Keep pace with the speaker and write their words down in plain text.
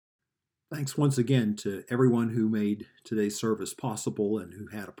Thanks once again to everyone who made today's service possible and who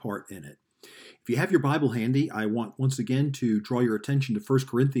had a part in it. If you have your Bible handy, I want once again to draw your attention to 1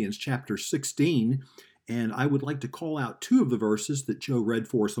 Corinthians chapter 16, and I would like to call out two of the verses that Joe read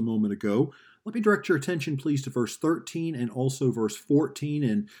for us a moment ago. Let me direct your attention, please, to verse 13 and also verse 14,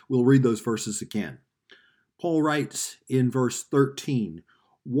 and we'll read those verses again. Paul writes in verse 13,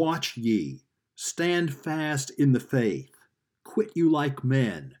 "Watch ye, stand fast in the faith, quit you like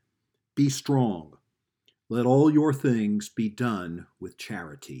men. Be strong. Let all your things be done with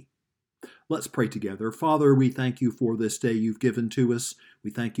charity." Let's pray together. Father, we thank you for this day you've given to us.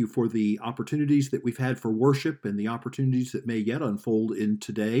 We thank you for the opportunities that we've had for worship and the opportunities that may yet unfold in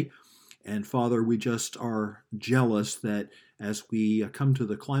today. And Father, we just are jealous that as we come to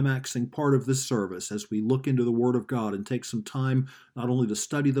the climaxing part of this service, as we look into the Word of God and take some time not only to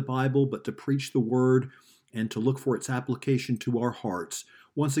study the Bible, but to preach the Word and to look for its application to our hearts.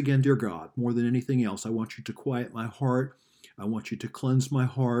 Once again, dear God, more than anything else, I want you to quiet my heart. I want you to cleanse my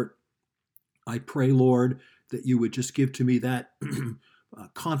heart. I pray, Lord, that you would just give to me that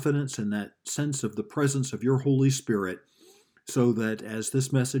confidence and that sense of the presence of your Holy Spirit, so that as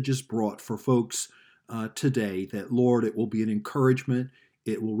this message is brought for folks today, that, Lord, it will be an encouragement.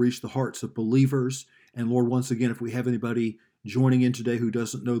 It will reach the hearts of believers. And, Lord, once again, if we have anybody joining in today who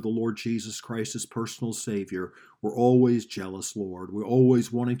doesn't know the Lord Jesus Christ as personal Savior, we're always jealous, Lord. We're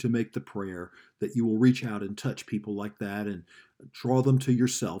always wanting to make the prayer that you will reach out and touch people like that and draw them to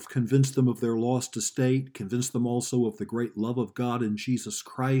yourself, convince them of their lost estate, convince them also of the great love of God in Jesus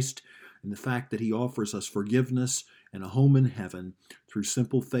Christ and the fact that he offers us forgiveness and a home in heaven through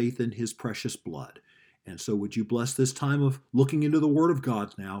simple faith in his precious blood. And so would you bless this time of looking into the Word of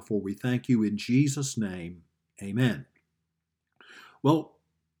God now, for we thank you in Jesus' name. Amen. Well,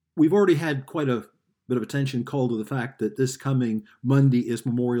 we've already had quite a bit of attention called to the fact that this coming Monday is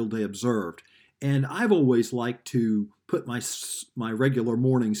Memorial Day observed. And I've always liked to put my regular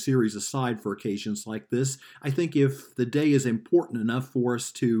morning series aside for occasions like this. I think if the day is important enough for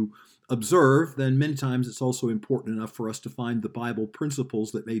us to observe, then many times it's also important enough for us to find the Bible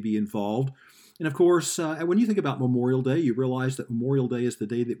principles that may be involved. And of course, when you think about Memorial Day, you realize that Memorial Day is the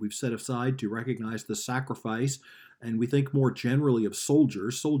day that we've set aside to recognize the sacrifice. And we think more generally of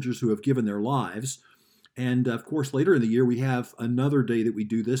soldiers who have given their lives. And of course, later in the year, we have another day that we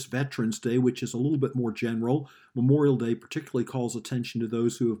do this, Veterans Day, which is a little bit more general. Memorial Day particularly calls attention to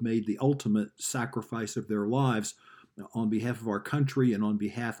those who have made the ultimate sacrifice of their lives on behalf of our country and on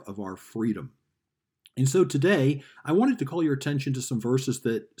behalf of our freedom. And so today, I wanted to call your attention to some verses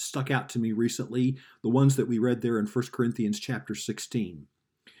that stuck out to me recently, the ones that we read there in 1 Corinthians chapter 16.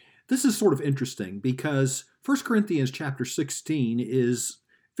 This is sort of interesting because 1 Corinthians chapter 16 is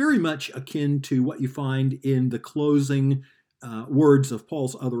very much akin to what you find in the closing words of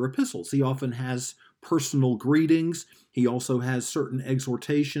Paul's other epistles. He often has personal greetings. He also has certain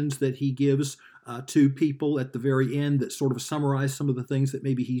exhortations that he gives to people at the very end that sort of summarize some of the things that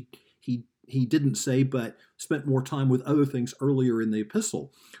maybe he didn't say, but spent more time with other things earlier in the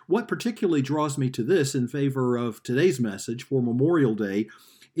epistle. What particularly draws me to this in favor of today's message for Memorial Day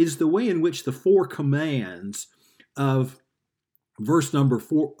is the way in which the four commands of verse number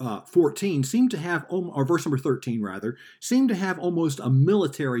 14 seem to have, or verse number 13 rather, seem to have almost a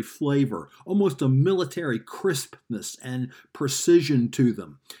military flavor, almost a military crispness and precision to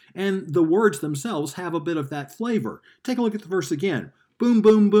them. And the words themselves have a bit of that flavor. Take a look at the verse again. Boom,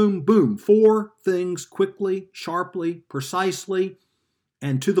 boom, boom, boom. Four things quickly, sharply, precisely,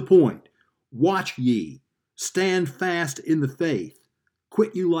 and to the point. Watch ye, stand fast in the faith,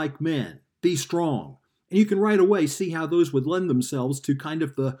 quit you like men, be strong. And you can right away see how those would lend themselves to kind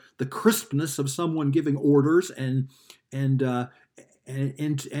of the crispness of someone giving orders, and they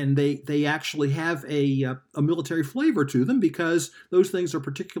actually have a military flavor to them because those things are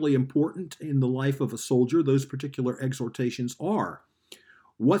particularly important in the life of a soldier. Those particular exhortations are.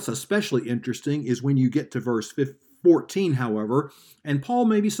 What's especially interesting is when you get to verse 14, however, and Paul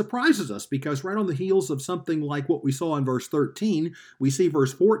maybe surprises us because right on the heels of something like what we saw in verse 13, we see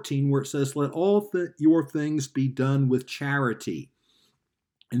verse 14 where it says, "Let all your things be done with charity."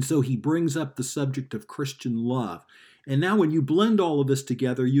 And so he brings up the subject of Christian love. And now when you blend all of this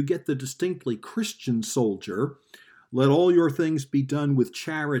together, you get the distinctly Christian soldier. Let all your things be done with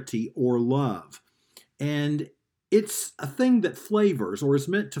charity or love. And it's a thing that flavors or is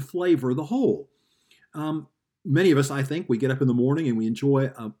meant to flavor the whole. Many of us, I think, we get up in the morning and we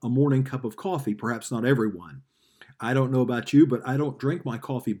enjoy a morning cup of coffee, perhaps not everyone. I don't know about you, but I don't drink my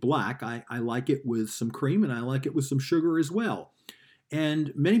coffee black. I like it with some cream and I like it with some sugar as well.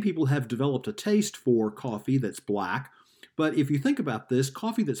 And many people have developed a taste for coffee that's black, But if you think about this,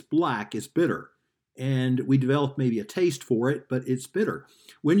 coffee that's black is bitter. And we develop maybe a taste for it, but it's bitter.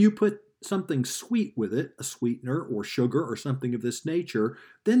 When you put something sweet with it, a sweetener or sugar or something of this nature,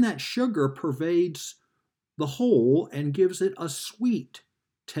 then that sugar pervades the whole and gives it a sweet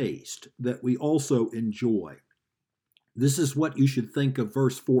taste that we also enjoy. This is what you should think of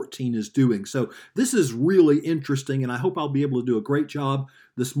verse 14 as doing. So this is really interesting, and I hope I'll be able to do a great job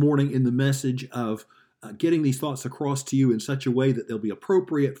this morning in the message of getting these thoughts across to you in such a way that they'll be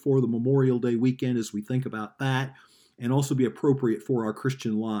appropriate for the Memorial Day weekend as we think about that, and also be appropriate for our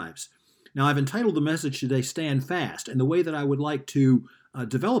Christian lives. Now, I've entitled the message today, Stand Fast, and the way that I would like to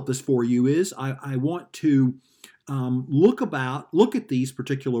develop this for you is I want to look at these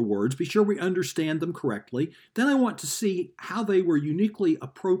particular words, be sure we understand them correctly. Then I want to see how they were uniquely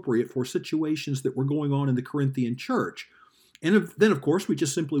appropriate for situations that were going on in the Corinthian church. And then, of course, we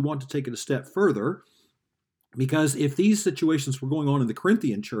just simply want to take it a step further, because if these situations were going on in the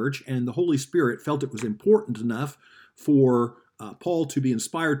Corinthian church and the Holy Spirit felt it was important enough for Paul to be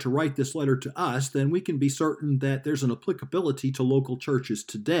inspired to write this letter to us, then we can be certain that there's an applicability to local churches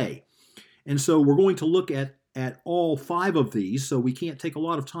today. And so we're going to look at all 5 of these, so we can't take a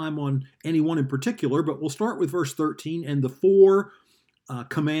lot of time on any one in particular, but we'll start with verse 13 and the 4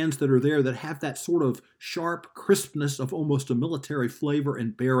 commands that are there that have that sort of sharp crispness of almost a military flavor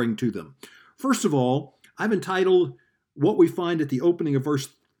and bearing to them. First of all, I've entitled what we find at the opening of verse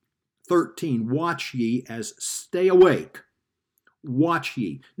 13, watch ye, as stay awake. Watch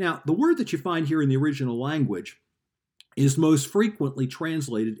ye. Now, the word that you find here in the original language is most frequently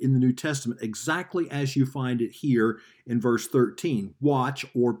translated in the New Testament exactly as you find it here in verse 13, watch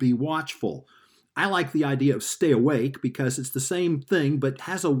or be watchful. I like the idea of stay awake because it's the same thing, but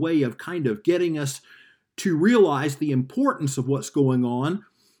has a way of kind of getting us to realize the importance of what's going on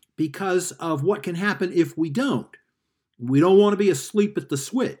because of what can happen if we don't. We don't want to be asleep at the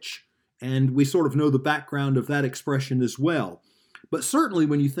switch, and we sort of know the background of that expression as well. But certainly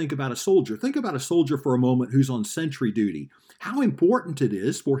when you think about a soldier for a moment who's on sentry duty, how important it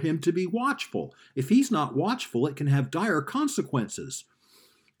is for him to be watchful. If he's not watchful, it can have dire consequences.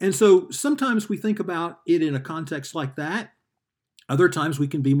 And so sometimes we think about it in a context like that. Other times we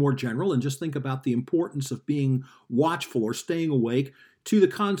can be more general and just think about the importance of being watchful or staying awake to the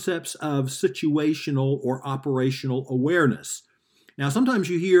concepts of situational or operational awareness. Now, sometimes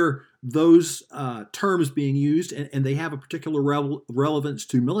you hear those terms being used, and they have a particular relevance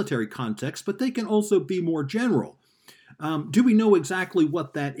to military context, but they can also be more general. Do we know exactly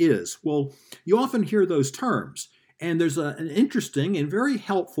what that is? Well, you often hear those terms, and there's an interesting and very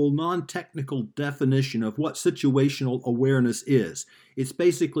helpful non-technical definition of what situational awareness is. It's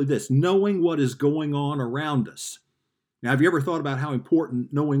basically this: knowing what is going on around us. Now, have you ever thought about how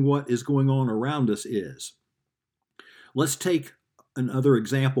important knowing what is going on around us is? Let's take another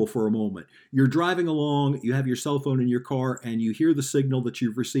example for a moment. You're driving along, you have your cell phone in your car, and you hear the signal that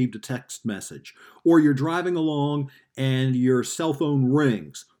you've received a text message. Or you're driving along and your cell phone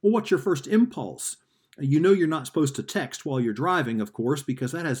rings. Well, what's your first impulse? You know you're not supposed to text while you're driving, of course,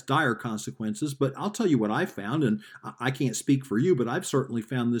 because that has dire consequences. But I'll tell you what I found, and I can't speak for you, but I've certainly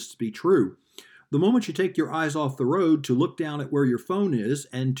found this to be true. The moment you take your eyes off the road to look down at where your phone is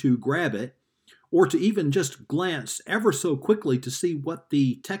and to grab it, or to even just glance ever so quickly to see what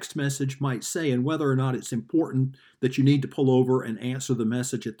the text message might say and whether or not it's important that you need to pull over and answer the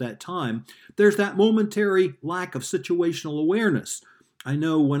message at that time, there's that momentary lack of situational awareness. I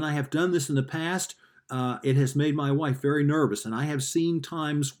know when I have done this in the past, it has made my wife very nervous, and I have seen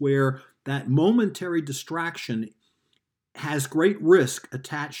times where that momentary distraction has great risk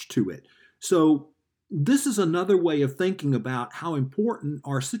attached to it. So this is another way of thinking about how important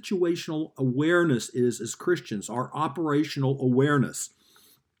our situational awareness is as Christians, our operational awareness.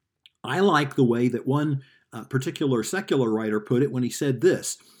 I like the way that one particular secular writer put it when he said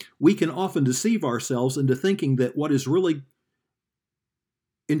this: we can often deceive ourselves into thinking that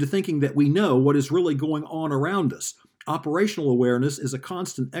we know what is really going on around us. Operational awareness is a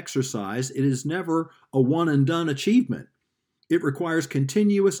constant exercise. It is never a one and done achievement. It requires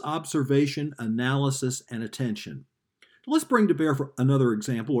continuous observation, analysis, and attention. Let's bring to bear for another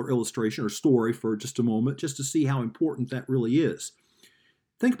example or illustration or story for just a moment, just to see how important that really is.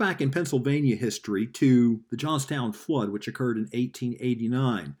 Think back in Pennsylvania history to the Johnstown flood, which occurred in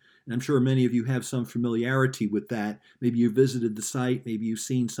 1889. And I'm sure many of you have some familiarity with that. Maybe you visited the site, maybe you've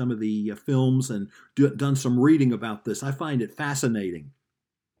seen some of the films and done some reading about this. I find it fascinating.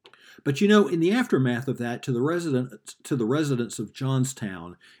 But you know, in the aftermath of that, to the residents of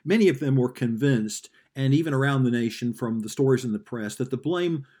Johnstown, many of them were convinced, and even around the nation from the stories in the press, that the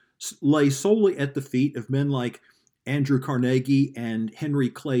blame lay solely at the feet of men like Andrew Carnegie and Henry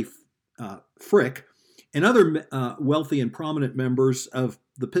Clay Frick, and other wealthy and prominent members of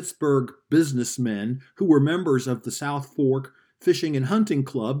the Pittsburgh businessmen who were members of the South Fork Fishing and Hunting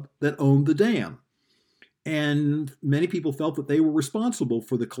Club that owned the dam. And many people felt that they were responsible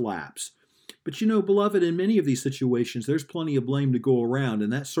for the collapse. But you know, beloved, in many of these situations, there's plenty of blame to go around,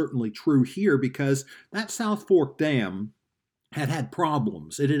 and that's certainly true here because that South Fork Dam had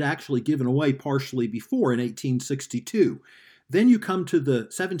problems. It had actually given away partially before in 1862. Then you come to the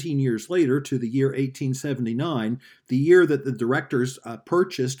 17 years later, to the year 1879, the year that the directors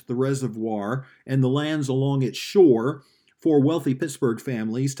purchased the reservoir and the lands along its shore for wealthy Pittsburgh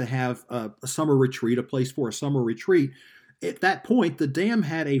families to have a summer retreat, a place for a summer retreat. At that point, the dam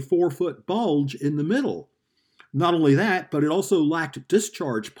had a 4-foot bulge in the middle. Not only that, but it also lacked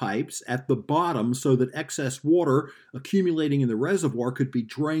discharge pipes at the bottom so that excess water accumulating in the reservoir could be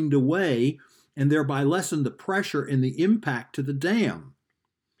drained away and thereby lessen the pressure and the impact to the dam.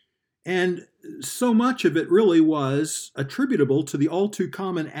 And so much of it really was attributable to the all too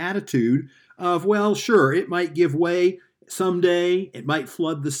common attitude of, well, sure, it might give way someday, it might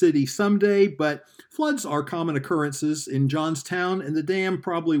flood the city someday, but floods are common occurrences in Johnstown, and the dam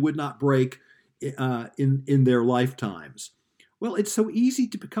probably would not break in their lifetimes. Well, it's so easy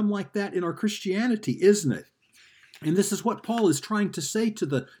to become like that in our Christianity, isn't it? And this is what Paul is trying to say to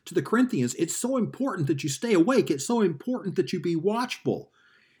the Corinthians. It's so important that you stay awake. It's so important that you be watchful.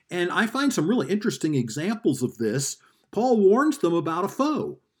 And I find some really interesting examples of this. Paul warns them about a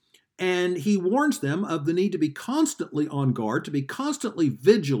foe. And he warns them of the need to be constantly on guard, to be constantly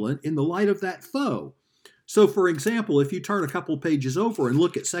vigilant in the light of that foe. So, for example, if you turn a couple pages over and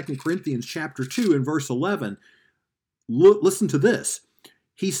look at 2 Corinthians chapter 2 and verse 11, listen to this.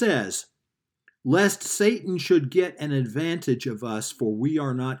 He says, "Lest Satan should get an advantage of us, for we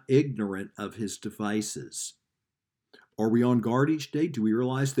are not ignorant of his devices." Are we on guard each day? Do we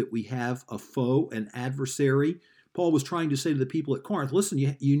realize that we have a foe, an adversary? Paul was trying to say to the people at Corinth, listen,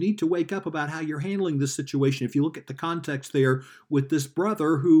 you need to wake up about how you're handling this situation. If you look at the context there with this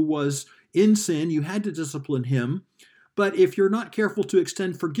brother who was in sin, you had to discipline him. But if you're not careful to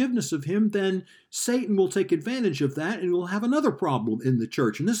extend forgiveness of him, then Satan will take advantage of that and we'll have another problem in the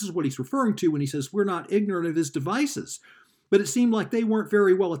church. And this is what he's referring to when he says we're not ignorant of his devices. But it seemed like they weren't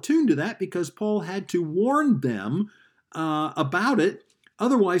very well attuned to that because Paul had to warn them about it.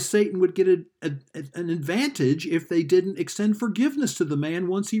 Otherwise, Satan would get an advantage if they didn't extend forgiveness to the man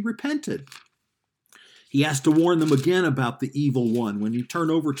once he repented. He has to warn them again about the evil one. When you turn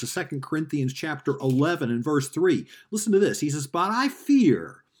over to 2 Corinthians chapter 11 and verse 3, listen to this. He says, "But I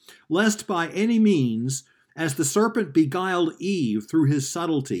fear, lest by any means, as the serpent beguiled Eve through his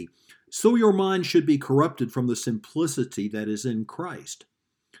subtlety, so your mind should be corrupted from the simplicity that is in Christ."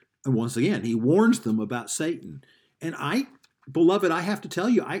 And once again, he warns them about Satan. And beloved, I have to tell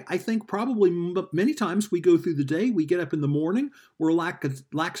you, I think probably many times we go through the day, we get up in the morning, we're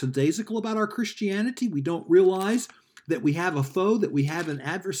lackadaisical about our Christianity. We don't realize that we have a foe, that we have an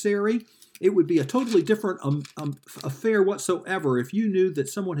adversary. It would be a totally different affair whatsoever if you knew that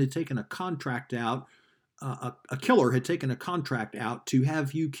someone had taken a contract out, a killer had taken a contract out to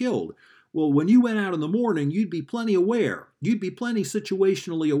have you killed. Well, when you went out in the morning, you'd be plenty aware. You'd be plenty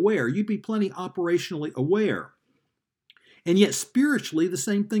situationally aware. You'd be plenty operationally aware. And yet spiritually, the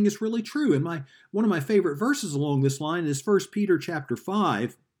same thing is really true. And one of my favorite verses along this line is 1 Peter chapter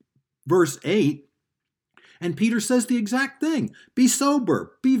 5, verse 8. And Peter says the exact thing. Be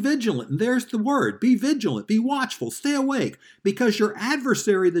sober, be vigilant. And there's the word. Be vigilant, be watchful, stay awake. Because your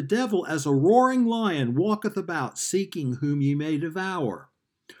adversary, the devil, as a roaring lion, walketh about, seeking whom ye may devour.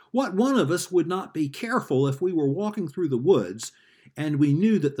 What one of us would not be careful if we were walking through the woods and we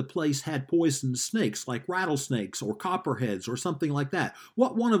knew that the place had poisonous snakes like rattlesnakes or copperheads or something like that?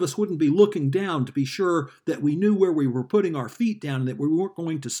 What one of us wouldn't be looking down to be sure that we knew where we were putting our feet down and that we weren't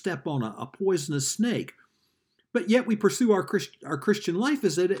going to step on a poisonous snake? But yet we pursue our Christian life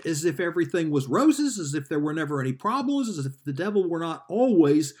as if everything was roses, as if there were never any problems, as if the devil were not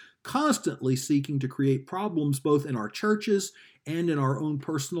always constantly seeking to create problems both in our churches and in our own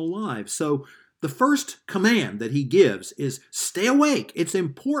personal lives. So the first command that he gives is stay awake. It's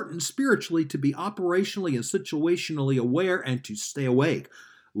important spiritually to be operationally and situationally aware and to stay awake.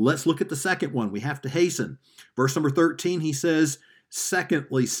 Let's look at the second one. We have to hasten. Verse number 13, he says,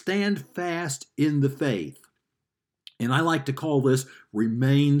 secondly, stand fast in the faith. And I like to call this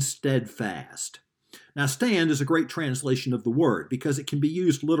remain steadfast. Now, stand is a great translation of the word because it can be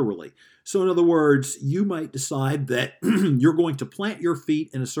used literally. So in other words, you might decide that you're going to plant your feet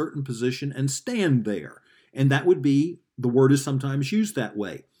in a certain position and stand there. And that would be, the word is sometimes used that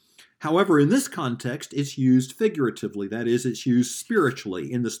way. However, in this context, it's used figuratively. That is, it's used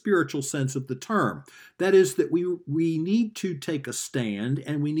spiritually, in the spiritual sense of the term. That is, that we need to take a stand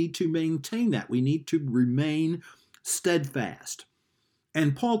and we need to maintain that. We need to remain steadfast.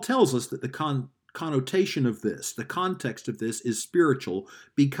 And Paul tells us that the connotation of this, the context of this is spiritual,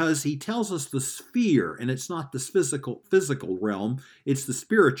 because he tells us the sphere, and it's not this physical realm, it's the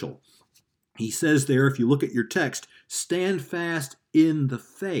spiritual. He says there, if you look at your text, stand fast in the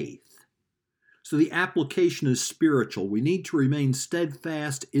faith. So the application is spiritual. We need to remain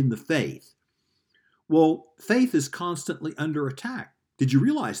steadfast in the faith. Well, faith is constantly under attack. Did you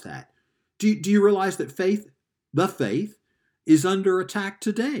realize that? Do you realize that the faith, is under attack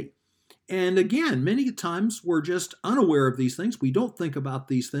today? And again, many times we're just unaware of these things. We don't think about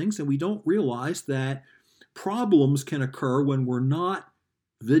these things, and we don't realize that problems can occur when we're not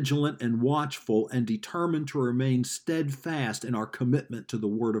vigilant and watchful and determined to remain steadfast in our commitment to the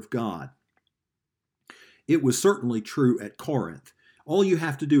Word of God. It was certainly true at Corinth. All you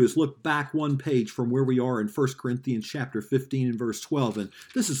have to do is look back one page from where we are in 1 Corinthians chapter 15 and verse 12, and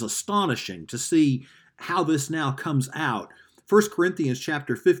this is astonishing to see how this now comes out. 1 Corinthians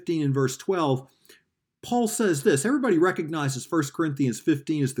chapter 15 and verse 12, Paul says this. Everybody recognizes 1 Corinthians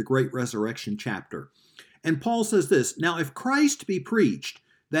 15 as the great resurrection chapter. And Paul says this, now if Christ be preached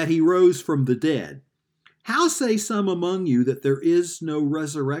that he rose from the dead, how say some among you that there is no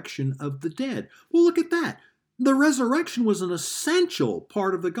resurrection of the dead? Well, look at that. The resurrection was an essential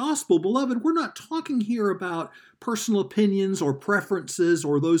part of the gospel. Beloved, we're not talking here about personal opinions or preferences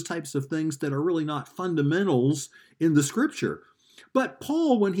or those types of things that are really not fundamentals in the Scripture. But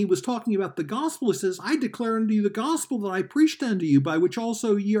Paul, when he was talking about the gospel, he says, I declare unto you the gospel that I preached unto you, by which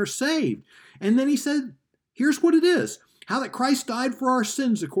also ye are saved. And then he said, here's what it is. How that Christ died for our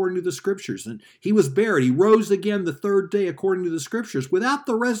sins according to the Scriptures, and he was buried. He rose again the third day according to the Scriptures. Without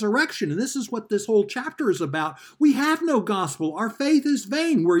the resurrection, and this is what this whole chapter is about, we have no gospel. Our faith is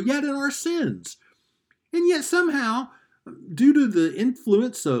vain. We're yet in our sins. And yet somehow, due to the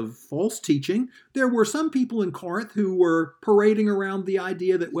influence of false teaching, there were some people in Corinth who were parading around the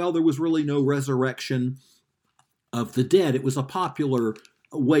idea that, well, there was really no resurrection of the dead. It was a popular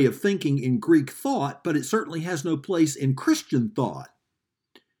way of thinking in Greek thought, but it certainly has no place in Christian thought.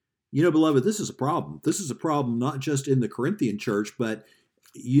 You know, beloved, this is a problem. This is a problem not just in the Corinthian church, but,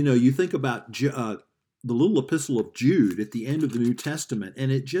 you think about the little epistle of Jude at the end of the New Testament,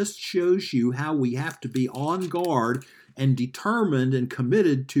 and it just shows you how we have to be on guard and determined and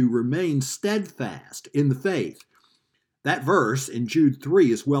committed to remain steadfast in the faith. That verse in Jude 3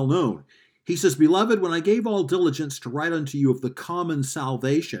 is well known. He says, Beloved, when I gave all diligence to write unto you of the common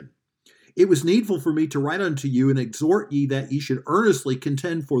salvation, it was needful for me to write unto you and exhort ye that ye should earnestly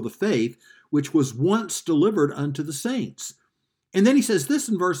contend for the faith which was once delivered unto the saints. And then he says this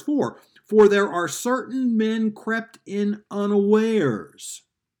in verse 4, For there are certain men crept in unawares.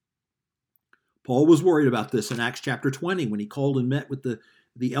 Paul was worried about this in Acts chapter 20 when he called and met with the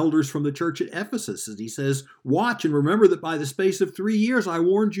elders from the church at Ephesus. And he says, watch and remember that by the space of 3 years I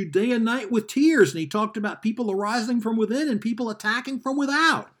warned you day and night with tears. And he talked about people arising from within and people attacking from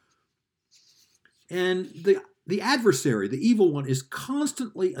without. And the adversary, the evil one, is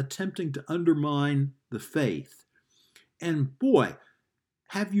constantly attempting to undermine the faith. And boy,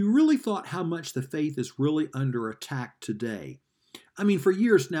 have you really thought how much the faith is really under attack today? I mean, for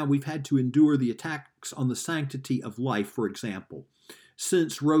years now, we've had to endure the attacks on the sanctity of life, for example,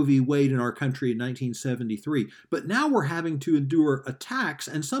 since Roe v. Wade in our country in 1973. But now we're having to endure attacks,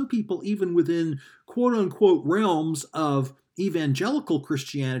 and some people, even within quote-unquote realms of evangelical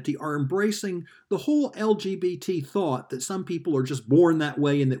Christianity, are embracing the whole LGBT thought that some people are just born that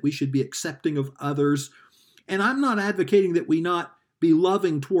way and that we should be accepting of others. And I'm not advocating that we not be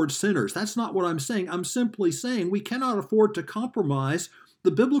loving towards sinners. That's not what I'm saying. I'm simply saying we cannot afford to compromise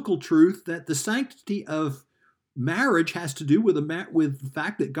the biblical truth that the sanctity of marriage has to do with the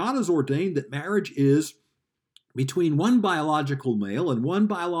fact that God has ordained that marriage is between one biological male and one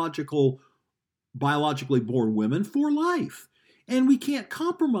biologically born woman for life. And we can't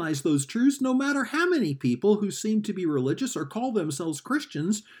compromise those truths no matter how many people who seem to be religious or call themselves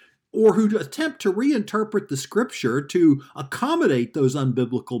Christians or who attempt to reinterpret the Scripture to accommodate those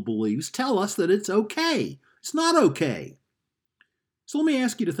unbiblical beliefs tell us that it's okay. It's not okay. So let me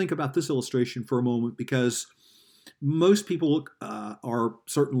ask you to think about this illustration for a moment, because most people are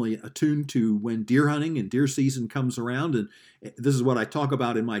certainly attuned to when deer hunting and deer season comes around, and this is what I talk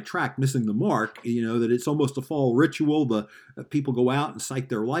about in my tract, Missing the Mark, that it's almost a fall ritual. The people go out and sight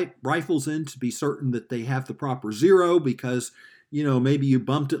their rifles in to be certain that they have the proper zero because, maybe you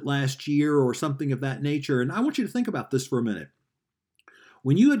bumped it last year or something of that nature. And I want you to think about this for a minute.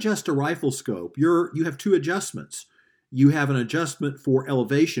 When you adjust a rifle scope, you have two adjustments. You have an adjustment for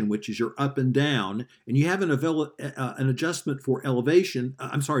elevation, which is your up and down, and you have an adjustment for elevation,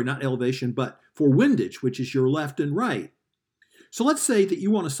 I'm sorry, not elevation, but for windage, which is your left and right. So let's say that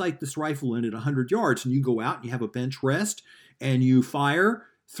you want to sight this rifle in at 100 yards, and you go out and you have a bench rest, and you fire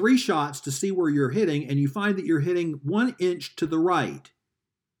 3 shots to see where you're hitting, and you find that you're hitting 1 inch to the right.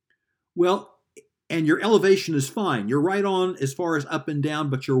 Well, and your elevation is fine. You're right on as far as up and down,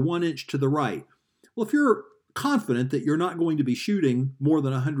 but you're 1 inch to the right. Well, if you're confident that you're not going to be shooting more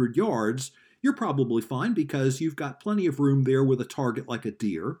than 100 yards, you're probably fine because you've got plenty of room there with a target like a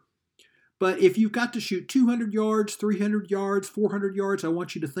deer. But if you've got to shoot 200 yards, 300 yards, 400 yards, I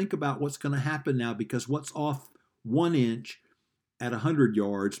want you to think about what's going to happen now, because what's off 1 inch at 100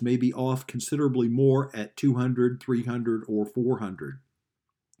 yards may be off considerably more at 200, 300, or 400.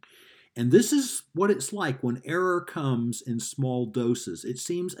 And this is what it's like when error comes in small doses. It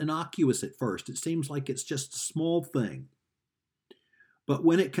seems innocuous at first. It seems like it's just a small thing. But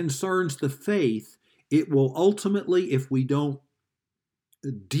when it concerns the faith, it will ultimately, if we don't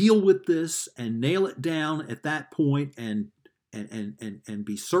deal with this and nail it down at that point and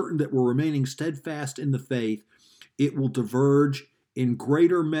be certain that we're remaining steadfast in the faith, it will diverge in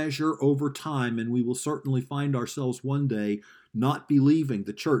greater measure over time, and we will certainly find ourselves one day not believing,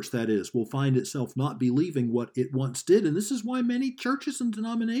 the church that is, will find itself not believing what it once did. And this is why many churches and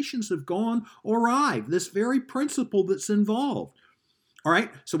denominations have gone awry, this very principle that's involved. All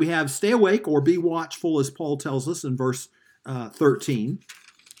right, so we have stay awake or be watchful, as Paul tells us in verse 13.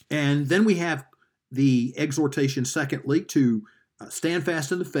 And then we have the exhortation, secondly, to stand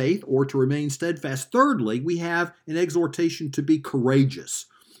fast in the faith or to remain steadfast. Thirdly, we have an exhortation to be courageous.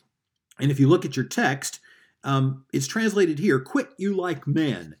 And if you look at your text, it's translated here, quit you like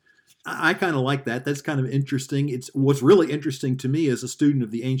men. I kind of like that. That's kind of interesting. What's really interesting to me as a student of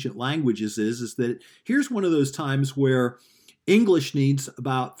the ancient languages is that here's one of those times where English needs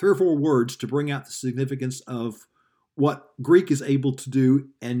about 3 or 4 words to bring out the significance of what Greek is able to do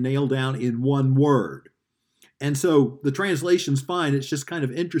and nail down in one word. And so the translation's fine. It's just kind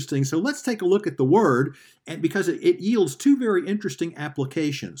of interesting. So let's take a look at the word, and because it yields 2 very interesting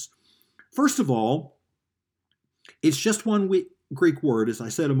applications. First of all, it's just one Greek word, as I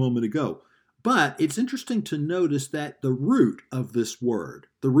said a moment ago. But it's interesting to notice that the root of this word,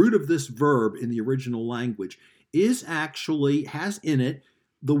 the root of this verb in the original language, has in it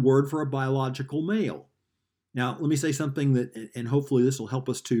the word for a biological male. Now, let me say something that, and hopefully this will help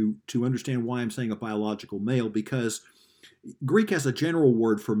us to understand why I'm saying a biological male, because Greek has a general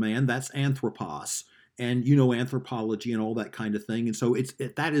word for man, that's anthropos, and you know anthropology and all that kind of thing. And so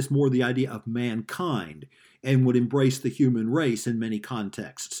that is more the idea of mankind and would embrace the human race in many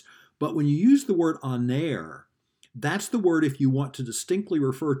contexts. But when you use the word aner, that's the word if you want to distinctly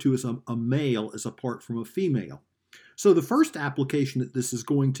refer to as a male as apart from a female. So the first application that this is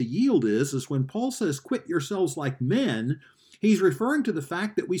going to yield is when Paul says, quit yourselves like men, he's referring to the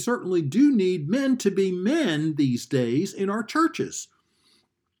fact that we certainly do need men to be men these days in our churches.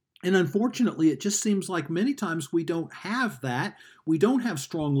 And unfortunately, it just seems like many times we don't have that. We don't have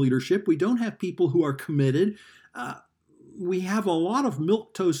strong leadership. We don't have people who are committed. We have a lot of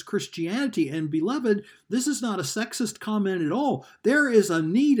milquetoast Christianity, and beloved, this is not a sexist comment at all. There is a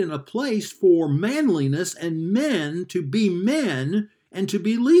need and a place for manliness and men to be men and to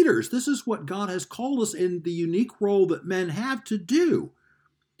be leaders. This is what God has called us in the unique role that men have to do.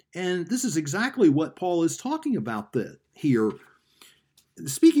 And this is exactly what Paul is talking about here.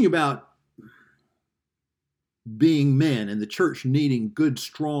 Speaking about being men and the church needing good,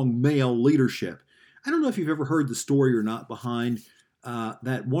 strong male leadership, I don't know if you've ever heard the story or not behind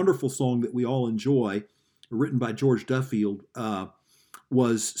that wonderful song that we all enjoy, written by George Duffield,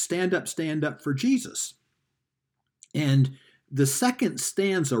 was Stand Up for Jesus. And the second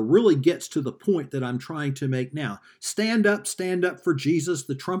stanza really gets to the point that I'm trying to make now. Stand up for Jesus,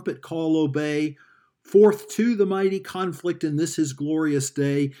 the trumpet call obey, forth to the mighty conflict in this his glorious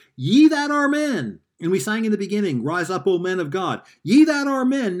day. Ye that are men, and we sang in the beginning, rise up, O men of God. Ye that are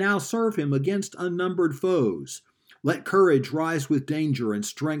men, now serve him against unnumbered foes. Let courage rise with danger and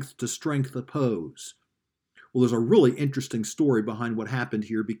strength to strength oppose. Well, there's a really interesting story behind what happened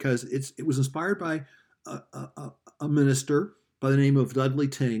here, because it was inspired by a minister by the name of Dudley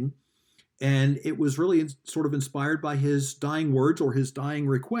Tyng, and it was really sort of inspired by his dying words or his dying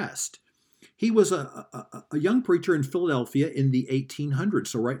request. He was a young preacher in Philadelphia in the 1800s,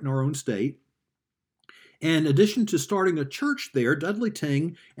 so right in our own state. And in addition to starting a church there, Dudley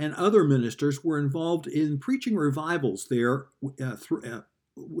Tyng and other ministers were involved in preaching revivals there with the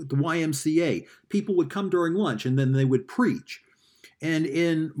YMCA. People would come during lunch and then they would preach. And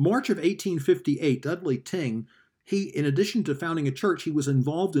in March of 1858, Dudley Ting, in addition to founding a church, he was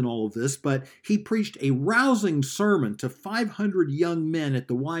involved in all of this, but he preached a rousing sermon to 500 young men at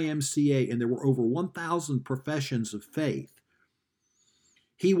the YMCA, and there were over 1,000 professions of faith.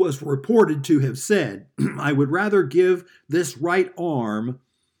 He was reported to have said, "I would rather give this right arm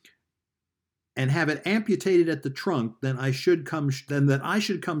and have it amputated at the trunk than that I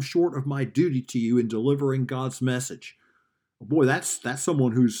should come short of my duty to you in delivering God's message." Boy, that's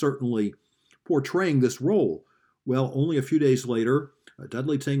someone who's certainly portraying this role. Well, only a few days later,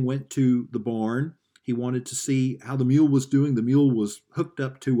 Dudley Ting went to the barn. He wanted to see how the mule was doing. The mule was hooked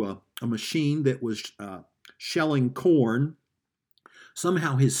up to a machine that was shelling corn.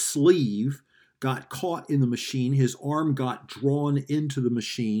 Somehow his sleeve got caught in the machine. His arm got drawn into the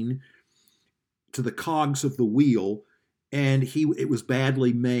machine, to the cogs of the wheel, and it was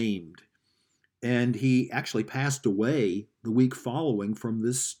badly maimed. And he actually passed away the week following from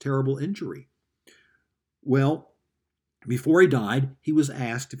this terrible injury. Well, before he died, he was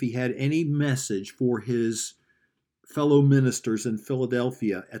asked if he had any message for his fellow ministers in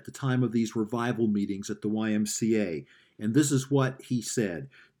Philadelphia at the time of these revival meetings at the YMCA. And this is what he said: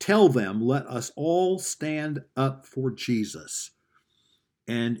 "Tell them, let us all stand up for Jesus."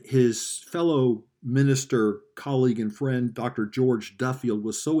 And his fellow minister, colleague, and friend, Dr. George Duffield,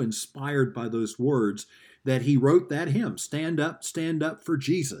 was so inspired by those words that he wrote that hymn, stand up for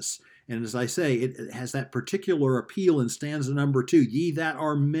Jesus. And as I say, it has that particular appeal in stanza number 2, "Ye that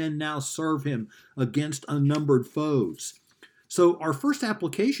are men now serve him against unnumbered foes." So our first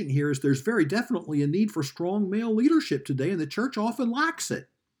application here is there's very definitely a need for strong male leadership today, and the church often lacks it.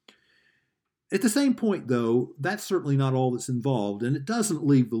 At the same point, though, that's certainly not all that's involved, and it doesn't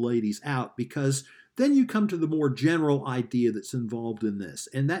leave the ladies out, because then you come to the more general idea that's involved in this,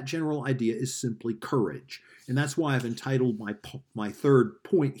 and that general idea is simply courage. And that's why I've entitled my third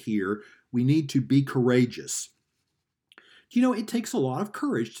point here, "We need to be courageous." You know, it takes a lot of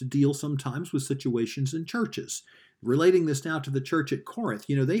courage to deal sometimes with situations in churches. Relating this now to the church at Corinth,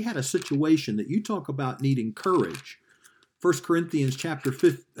 they had a situation that you talk about needing courage. 1 Corinthians chapter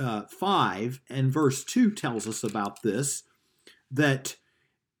 5 and verse 2 tells us about this, that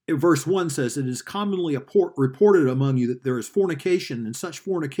verse 1 says, "It is commonly reported among you that there is fornication, and such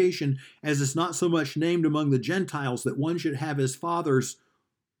fornication as is not so much named among the Gentiles, that one should have his father's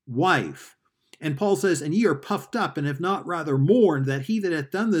wife." And Paul says, "And ye are puffed up, and have not rather mourned, that he that hath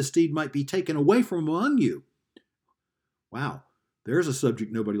done this deed might be taken away from among you." Wow, there's a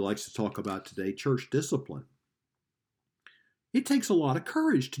subject nobody likes to talk about today, church discipline. It takes a lot of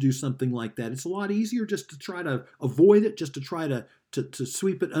courage to do something like that. It's a lot easier just to try to avoid it, just to try to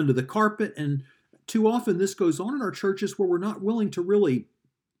sweep it under the carpet. And too often this goes on in our churches where we're not willing to really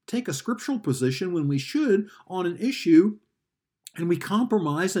take a scriptural position when we should on an issue, and we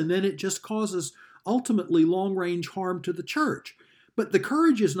compromise, and then it just causes ultimately long-range harm to the church. But the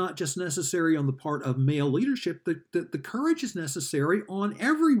courage is not just necessary on the part of male leadership. The courage is necessary on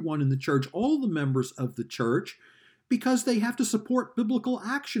everyone in the church, all the members of the church, because they have to support biblical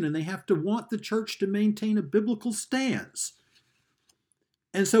action, and they have to want the church to maintain a biblical stance.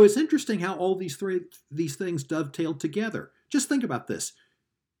 And so it's interesting how all these things dovetail together. Just think about this.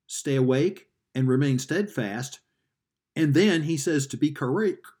 Stay awake and remain steadfast. And then he says to be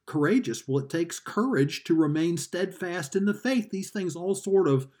courageous. Well, it takes courage to remain steadfast in the faith. These things all sort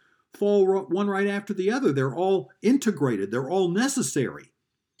of fall one right after the other. They're all integrated. They're all necessary.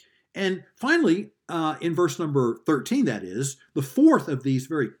 And finally, in verse number 13, that is, the fourth of these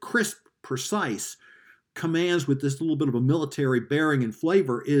very crisp, precise commands with this little bit of a military bearing and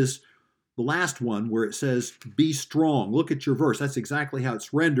flavor is the last one, where it says, "Be strong." Look at your verse. That's exactly how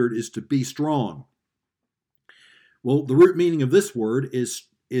it's rendered, is to be strong. Well, the root meaning of this word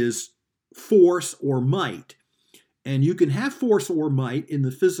is force or might. And you can have force or might in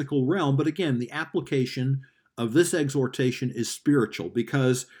the physical realm, but again, the application of this exhortation is spiritual,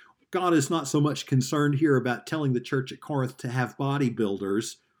 because God is not so much concerned here about telling the church at Corinth to have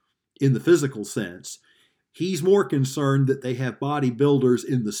bodybuilders in the physical sense. He's more concerned that they have bodybuilders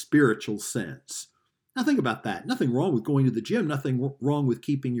in the spiritual sense. Now think about that. Nothing wrong with going to the gym, nothing wrong with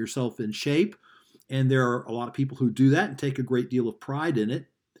keeping yourself in shape. And there are a lot of people who do that and take a great deal of pride in it.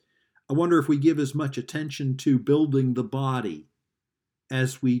 I wonder if we give as much attention to building the body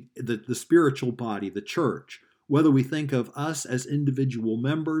as the spiritual body, the church. Whether we think of us as individual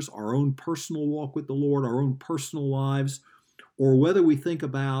members, our own personal walk with the Lord, our own personal lives, or whether we think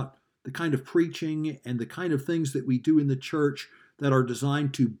about the kind of preaching and the kind of things that we do in the church that are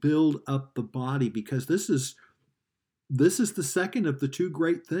designed to build up the body, because this is this is the second of the two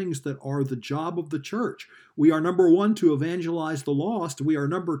great things that are the job of the church. We are number one, to evangelize the lost. We are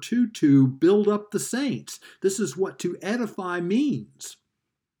number two, to build up the saints. This is what to edify means.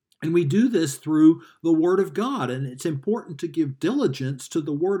 And we do this through the Word of God. And it's important to give diligence to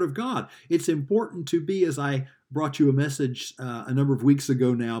the Word of God. It's important to be, as I brought you a message a number of weeks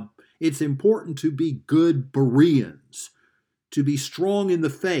ago now, it's important to be good Bereans, to be strong in the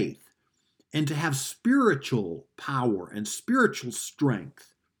faith, and to have spiritual power and spiritual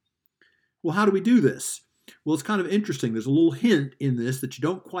strength. Well, how do we do this? Well, it's kind of interesting. There's a little hint in this that you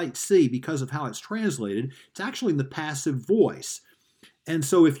don't quite see because of how it's translated. It's actually in the passive voice. And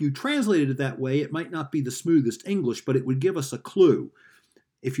so if you translated it that way, it might not be the smoothest English, but it would give us a clue.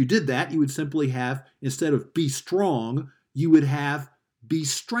 If you did that, you would simply have, instead of be strong, you would have be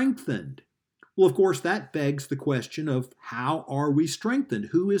strengthened. Well, of course, that begs the question of how are we strengthened?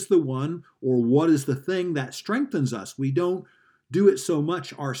 Who is the one, or what is the thing that strengthens us? We don't do it so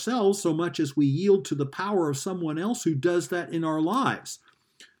much ourselves, so much as we yield to the power of someone else who does that in our lives.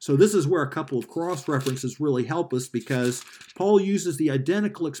 So this is where a couple of cross references really help us, because Paul uses the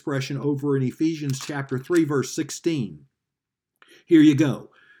identical expression over in Ephesians chapter 3, verse 16. Here you go.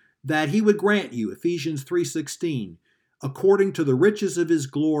 That he would grant you, Ephesians 3:16, according to the riches of his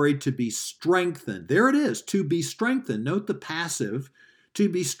glory, to be strengthened. There it is, to be strengthened. Note the passive. To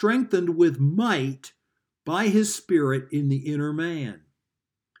be strengthened with might by his Spirit in the inner man.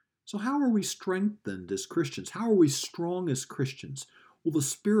 So how are we strengthened as Christians? How are we strong as Christians? Well, the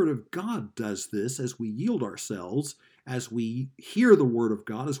Spirit of God does this as we yield ourselves, as we hear the Word of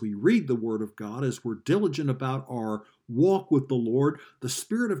God, as we read the Word of God, as we're diligent about our walk with the Lord. The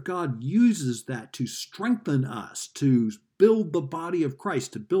Spirit of God uses that to strengthen us, to build the body of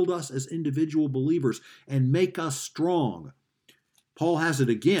Christ, to build us as individual believers and make us strong. Paul has it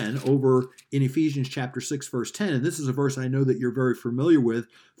again over in Ephesians chapter 6, verse 10, and this is a verse I know that you're very familiar with.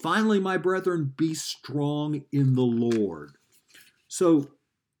 Finally, my brethren, be strong in the Lord. So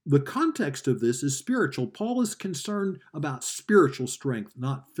the context of this is spiritual. Paul is concerned about spiritual strength,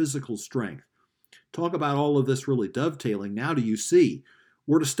 not physical strength. Talk about all of this really dovetailing. Now do you see?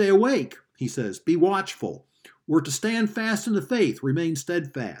 We're to stay awake, he says. Be watchful. We're to stand fast in the faith. Remain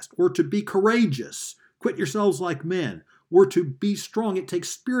steadfast. We're to be courageous. Quit yourselves like men. We're to be strong. It takes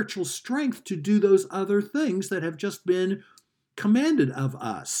spiritual strength to do those other things that have just been commanded of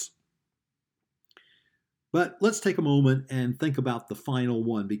us. But let's take a moment and think about the final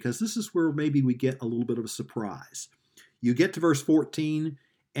one, because this is where maybe we get a little bit of a surprise. You get to verse 14,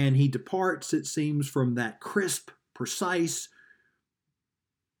 and he departs, it seems, from that crisp, precise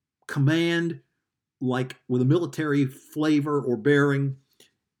command, like with a military flavor or bearing,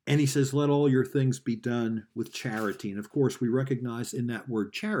 and he says, let all your things be done with charity. And of course, we recognize in that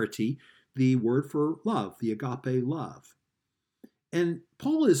word charity the word for love, the agape love. And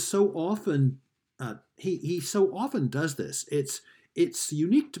Paul is so often, he so often does this. It's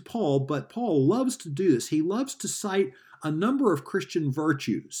unique to Paul, but Paul loves to do this. He loves to cite a number of Christian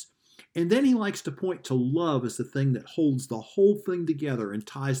virtues. And then he likes to point to love as the thing that holds the whole thing together and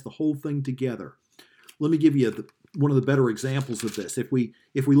ties the whole thing together. Let me give you one of the better examples of this. If we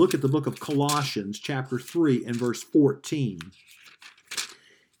look at the book of Colossians, chapter 3 and verse 14,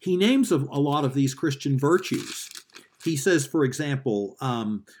 he names a lot of these Christian virtues. He says, for example,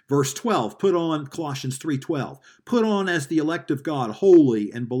 verse 12, put on, Colossians 3:12, put on as the elect of God,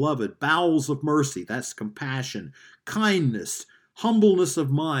 holy and beloved, bowels of mercy, that's compassion, kindness, humbleness of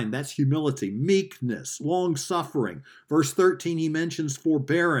mind, that's humility, meekness, long-suffering. Verse 13, he mentions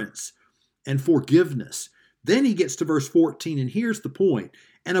forbearance and forgiveness. Then he gets to verse 14, and here's the point.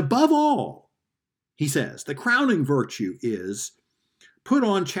 And above all, he says, the crowning virtue is put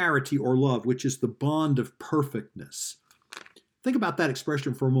on charity or love, which is the bond of perfectness. Think about that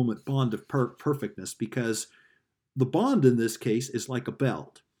expression for a moment, bond of perfectness, because the bond in this case is like a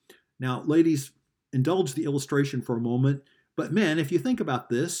belt. Now, ladies, indulge the illustration for a moment, but men, if you think about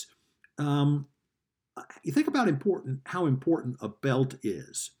this, you think about how important a belt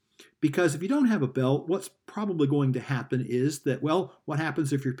is. Because if you don't have a belt, what's probably going to happen is that, well, what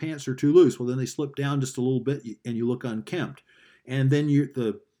happens if your pants are too loose? Well, then they slip down just a little bit and you look unkempt. And then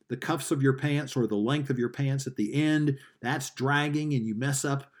the cuffs of your pants or the length of your pants at the end, that's dragging and you mess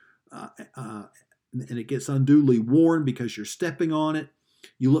up and it gets unduly worn because you're stepping on it.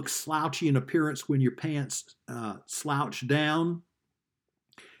 You look slouchy in appearance when your pants slouch down.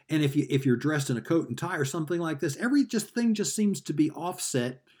 And if you're dressed in a coat and tie or something like this, every thing just seems to be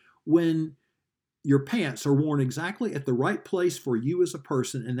offset when your pants are worn exactly at the right place for you as a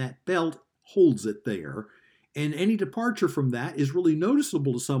person, and that belt holds it there. And any departure from that is really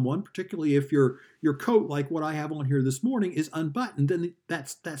noticeable to someone, particularly if your coat, like what I have on here this morning, is unbuttoned, then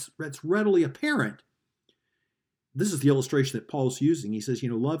that's readily apparent. This is the illustration that Paul's using. He says,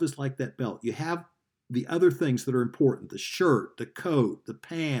 love is like that belt. You have the other things that are important, the shirt, the coat, the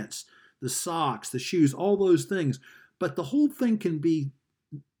pants, the socks, the shoes, all those things. But the whole thing can be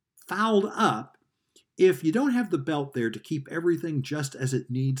fouled up if you don't have the belt there to keep everything just as it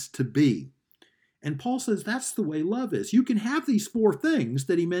needs to be. And Paul says that's the way love is. You can have these four things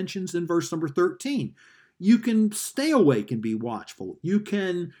that he mentions in verse number 13. You can stay awake and be watchful. You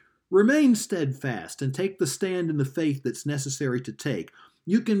can remain steadfast and take the stand in the faith that's necessary to take.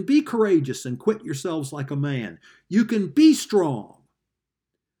 You can be courageous and quit yourselves like a man. You can be strong.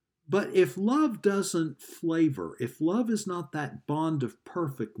 But if love doesn't flavor, if love is not that bond of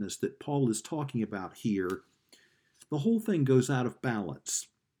perfectness that Paul is talking about here, the whole thing goes out of balance.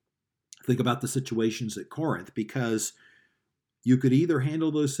 Think about the situations at Corinth, because you could either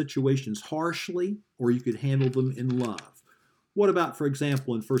handle those situations harshly or you could handle them in love. What about, for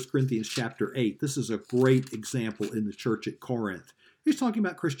example, in 1 Corinthians chapter 8? This is a great example in the church at Corinth. He's talking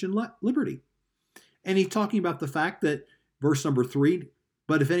about Christian liberty. And he's talking about the fact that, verse number 3,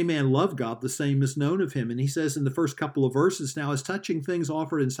 but if any man love God, the same is known of him. And he says in the first couple of verses, now as touching things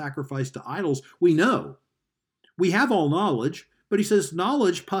offered in sacrifice to idols, we know. We have all knowledge. But he says,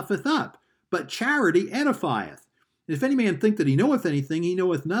 knowledge puffeth up, but charity edifieth. And if any man think that he knoweth anything, he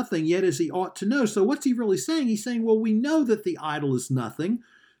knoweth nothing, yet as he ought to know. So what's he really saying? He's saying, well, we know that the idol is nothing.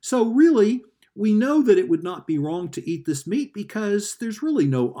 So really, we know that it would not be wrong to eat this meat because there's really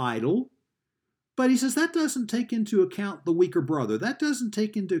no idol. But he says that doesn't take into account the weaker brother. That doesn't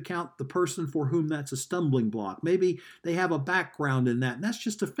take into account the person for whom that's a stumbling block. Maybe they have a background in that, and that's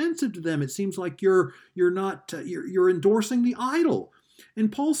just offensive to them. It seems like you're endorsing the idol.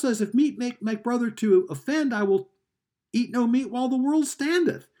 And Paul says, if meat make brother to offend, I will eat no meat while the world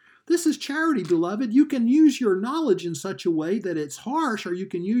standeth. This is charity, beloved. You can use your knowledge in such a way that it's harsh, or you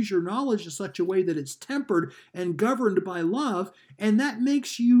can use your knowledge in such a way that it's tempered and governed by love, and that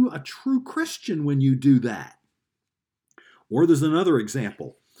makes you a true Christian when you do that. Or there's another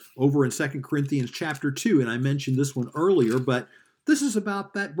example over in 2 Corinthians chapter 2, and I mentioned this one earlier, but this is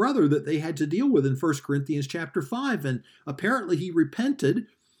about that brother that they had to deal with in 1 Corinthians chapter 5, and apparently he repented.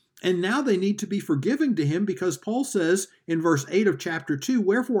 And now they need to be forgiving to him, because Paul says in verse 8 of chapter 2,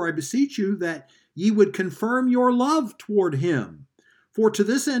 wherefore I beseech you that ye would confirm your love toward him. For to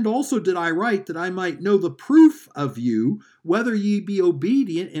this end also did I write, that I might know the proof of you, whether ye be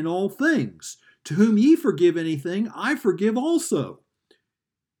obedient in all things. To whom ye forgive anything, I forgive also.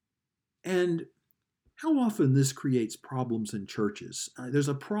 And how often this creates problems in churches. There's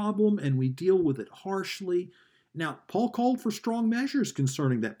a problem and we deal with it harshly. Now, Paul called for strong measures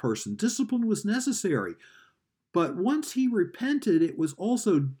concerning that person. Discipline was necessary. But once he repented, it was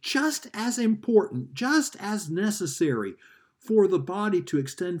also just as important, just as necessary for the body to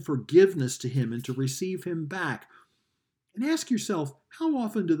extend forgiveness to him and to receive him back. And ask yourself, how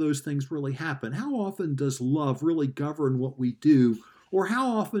often do those things really happen? How often does love really govern what we do? Or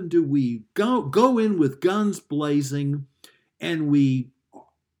how often do we go in with guns blazing and we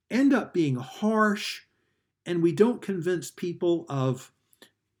end up being harsh, and we don't convince people of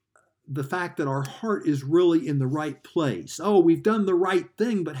the fact that our heart is really in the right place? Oh, we've done the right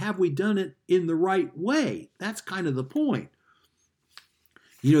thing, but have we done it in the right way? That's kind of the point.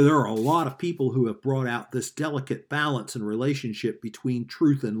 There are a lot of people who have brought out this delicate balance and relationship between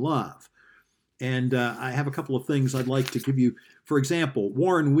truth and love. And I have a couple of things I'd like to give you. For example,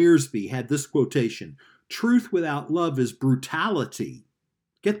 Warren Wiersbe had this quotation: truth without love is brutality.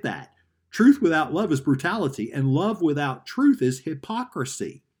 Get that. Truth without love is brutality, and love without truth is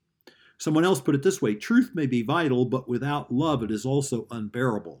hypocrisy. Someone else put it this way: truth may be vital, but without love it is also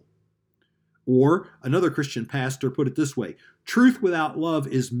unbearable. Or another Christian pastor put it this way: truth without love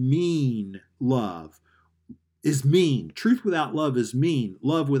is mean. Love is mean. Truth without love is mean.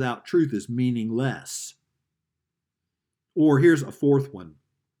 Love without truth is meaningless. Or here's a fourth one: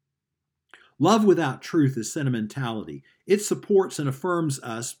 love without truth is sentimentality. It supports and affirms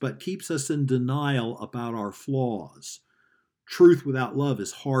us, but keeps us in denial about our flaws. Truth without love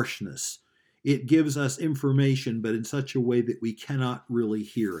is harshness. It gives us information, but in such a way that we cannot really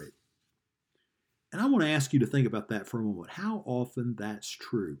hear it. And I want to ask you to think about that for a moment. How often that's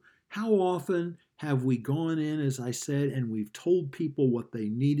true? How often have we gone in, as I said, and we've told people what they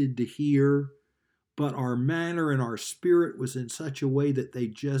needed to hear, but our manner and our spirit was in such a way that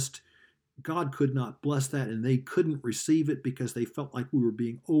God could not bless that, and they couldn't receive it because they felt like we were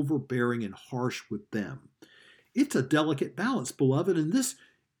being overbearing and harsh with them. It's a delicate balance, beloved, and this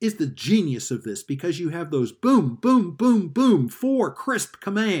is the genius of this, because you have those boom, boom, boom, boom, 4 crisp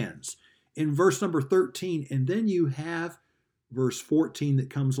commands in verse number 13. And then you have verse 14 that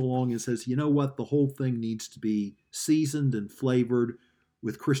comes along and says, you know what? The whole thing needs to be seasoned and flavored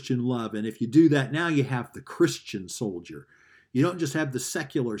with Christian love. And if you do that, now you have the Christian soldier. You don't just have the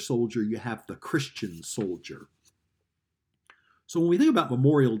secular soldier, you have the Christian soldier. So when we think about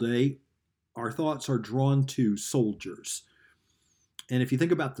Memorial Day, our thoughts are drawn to soldiers. And if you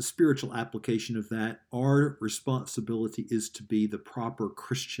think about the spiritual application of that, our responsibility is to be the proper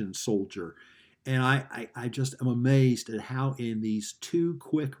Christian soldier. And I just am amazed at how in these 2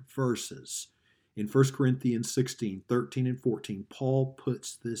 quick verses, in 1 Corinthians 16, 13 and 14, Paul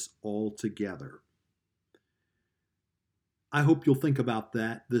puts this all together. I hope you'll think about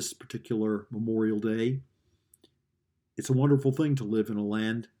that this particular Memorial Day. It's a wonderful thing to live in a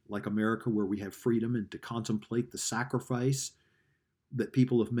land like America where we have freedom, and to contemplate the sacrifice that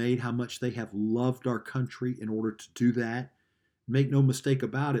people have made, how much they have loved our country in order to do that. Make no mistake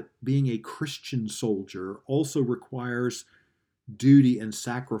about it, being a Christian soldier also requires duty and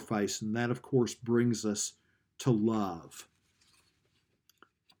sacrifice, and that, of course, brings us to love.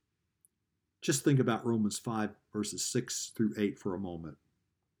 Just think about Romans 5, verses 6 through 8 for a moment.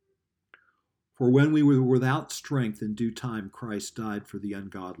 For when we were without strength, in due time Christ died for the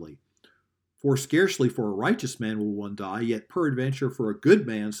ungodly. For scarcely for a righteous man will one die, yet peradventure for a good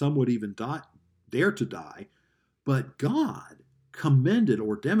man some would even dare to die. But God commended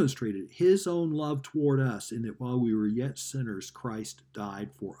or demonstrated his own love toward us, in that while we were yet sinners, Christ died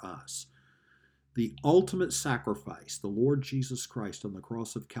for us. The ultimate sacrifice, the Lord Jesus Christ on the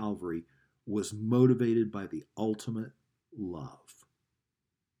cross of Calvary, was motivated by the ultimate love.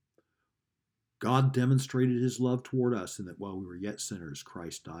 God demonstrated his love toward us, in that while we were yet sinners,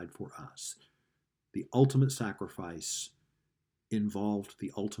 Christ died for us. The ultimate sacrifice involved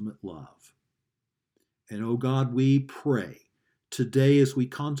the ultimate love. And oh God, we pray today, as we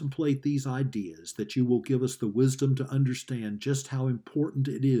contemplate these ideas, that you will give us the wisdom to understand just how important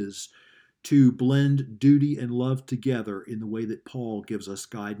it is to blend duty and love together in the way that Paul gives us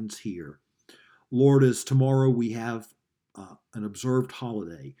guidance here. Lord, as tomorrow we have an observed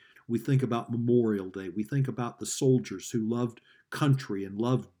holiday, we think about Memorial Day, we think about the soldiers who loved country and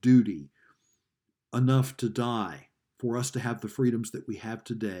loved duty enough to die for us to have the freedoms that we have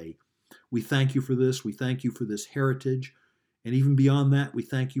today. We thank you for this. We thank you for this heritage. And even beyond that, we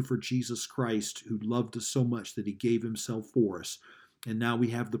thank you for Jesus Christ, who loved us so much that he gave himself for us. And now we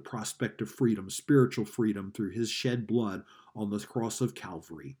have the prospect of freedom, spiritual freedom, through his shed blood on the cross of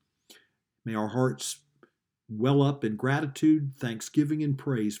Calvary. May our hearts well up in gratitude, thanksgiving, and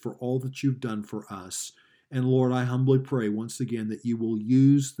praise for all that you've done for us. And Lord, I humbly pray once again that you will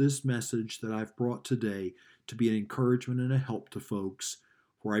use this message that I've brought today to be an encouragement and a help to folks.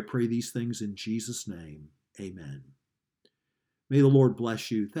 For I pray these things in Jesus' name. Amen. May the Lord bless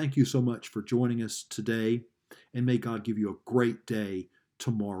you. Thank you so much for joining us today. And may God give you a great day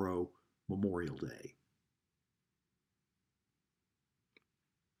tomorrow, Memorial Day.